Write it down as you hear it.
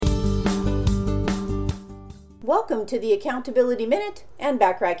Welcome to the Accountability Minute, and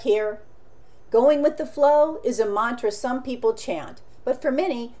Backrack here. Going with the flow is a mantra some people chant, but for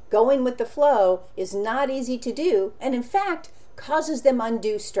many, going with the flow is not easy to do and in fact causes them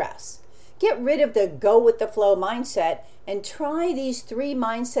undue stress. Get rid of the go with the flow mindset and try these 3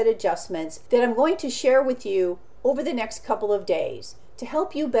 mindset adjustments that I'm going to share with you over the next couple of days to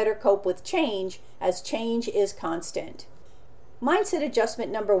help you better cope with change, as change is constant. Mindset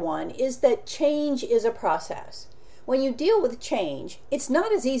adjustment number 1 is that change is a process. When you deal with change, it's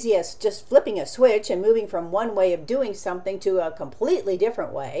not as easy as just flipping a switch and moving from one way of doing something to a completely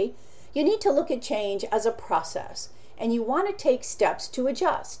different way. You need to look at change as a process, and you want to take steps to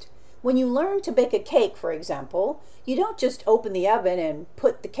adjust. When you learn to bake a cake, for example, you don't just open the oven and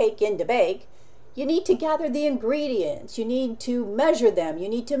put the cake in to bake. You need to gather the ingredients, you need to measure them, you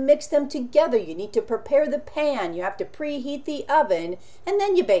need to mix them together, you need to prepare the pan, you have to preheat the oven, and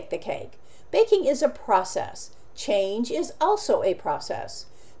then you bake the cake. Baking is a process. Change is also a process.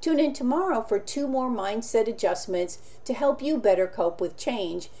 Tune in tomorrow for 2 more mindset adjustments to help you better cope with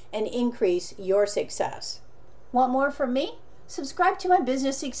change and increase your success. Want more from me? Subscribe to my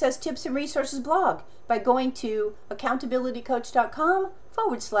Business Success Tips and Resources blog by going to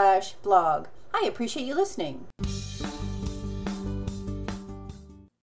accountabilitycoach.com/blog. I appreciate you listening.